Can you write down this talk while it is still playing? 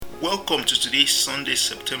Welcome to today's Sunday,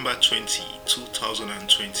 September 20,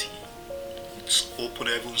 2020. It's Open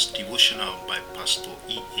Heavens Devotional by Pastor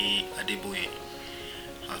E.A. Adeboye.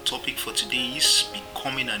 Our topic for today is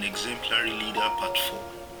Becoming an Exemplary Leader, Part 4.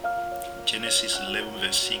 Genesis 11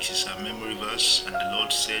 verse 6 is our memory verse, and the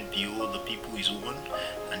Lord said, Behold, the people is one,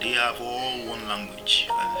 and they have all one language,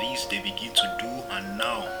 and this they begin to do, and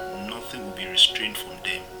now nothing will be restrained from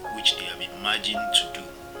them, which they have imagined to do.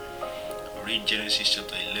 Read Genesis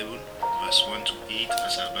chapter 11, verse 1 to 8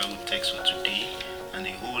 as our Bible text for today. And the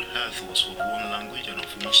whole earth was of one language and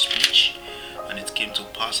of one speech. And it came to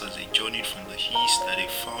pass as they journeyed from the east that they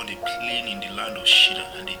found a plain in the land of Shinar,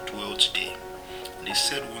 and they dwelt there. And they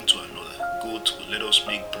said one to another, Go to, let us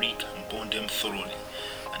make brick and burn them thoroughly.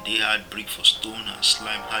 And they had brick for stone, and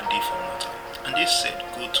slime had they for mortar. And they said,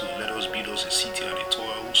 Go to, let us build us a city and a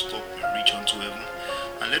tower whose top may reach unto heaven.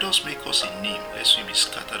 And let us make us a name, lest we be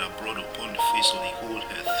scattered abroad upon the face of the whole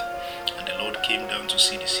earth. And the Lord came down to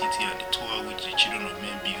see the city and the tower which the children of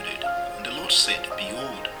men builded. And the Lord said,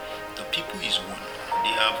 Behold, the people is one, and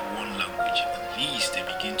they have one language, and these they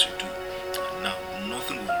begin to do. And now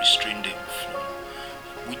nothing will restrain them from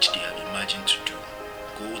which they have imagined to do.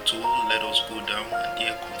 Go to, let us go down, and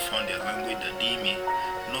there confound their language, that they may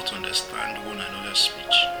not understand one another's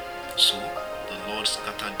speech. So the Lord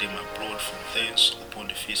scattered them abroad from thence upon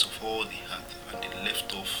the face of all the earth, and they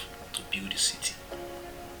left off to build the city.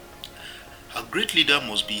 A great leader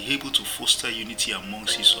must be able to foster unity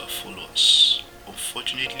amongst his followers.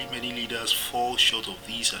 Unfortunately, many leaders fall short of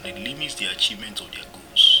this, and it limits the achievement of their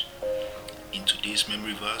goals. In today's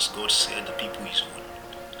memory verse, God said the people is one.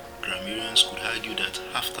 Grammarians could argue that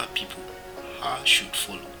after people, Ha should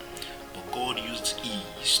follow, but God used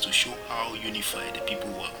is to show how unified the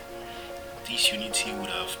people were. This unity would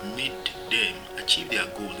have made them achieve their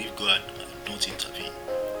goal if God had not intervened.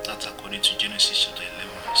 That's according to Genesis chapter 11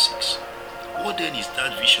 verse 6. What then is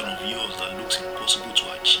that vision of yours that looks impossible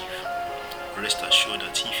to achieve? Rest assured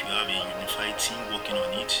that if you have a unified team working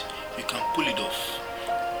on it, you can pull it off.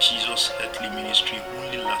 Jesus' earthly ministry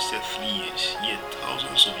only lasted 3 years, yet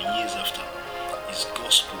thousands of years after, his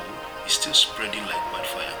gospel is still spreading like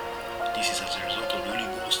wildfire. This is as a result of the Holy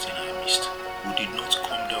Ghost in our midst, who did not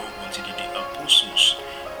come down until the apostles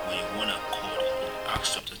were in one accord in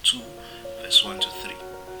Acts chapter 2, verse 1 to 3.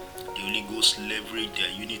 The Holy Ghost leveraged their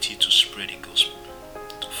unity to spread the gospel.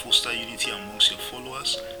 To foster unity amongst your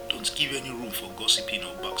followers, don't give any room for gossiping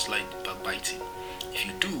or backbiting. If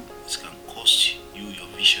you do, it can cost you your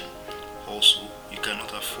vision. Also, you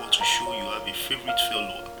cannot afford to show you have a favorite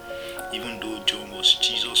follower. Even though John was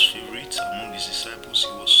Jesus' favorite among his disciples,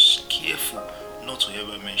 he was careful not to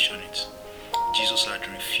ever mention it. Jesus had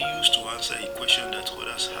refused to answer a question that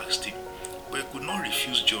others asked him, but he could not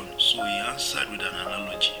refuse John, so he answered with an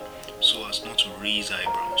analogy, so as not to raise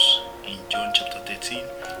eyebrows. In John chapter 13,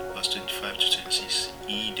 verse 25 to 26,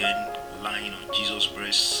 he then, lying on Jesus'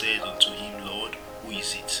 breast, said unto him, Lord, who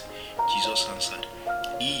is it? Jesus answered,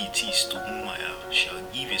 He it is to whom I shall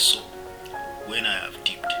give a sop when I have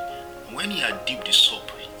dipped. And when he had dipped the sop,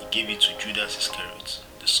 he gave it to Judas Iscariot,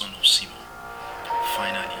 the son of Simon.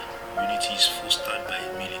 Finally, unity is fostered by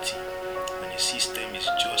humility. When a system is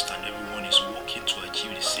just and everyone is working to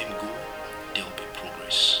achieve the same goal, there will be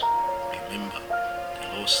progress. Remember,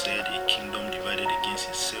 the Lord said, A kingdom divided against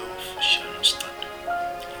itself shall not stand,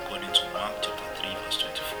 according to Mark chapter 3 verse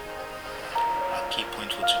 24. Our key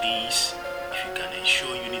point for today is, if you can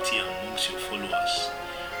ensure unity amongst your followers,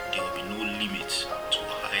 there will be no limit to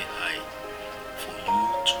high for you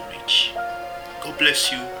to reach. God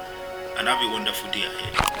bless you, and have a wonderful day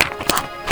ahead.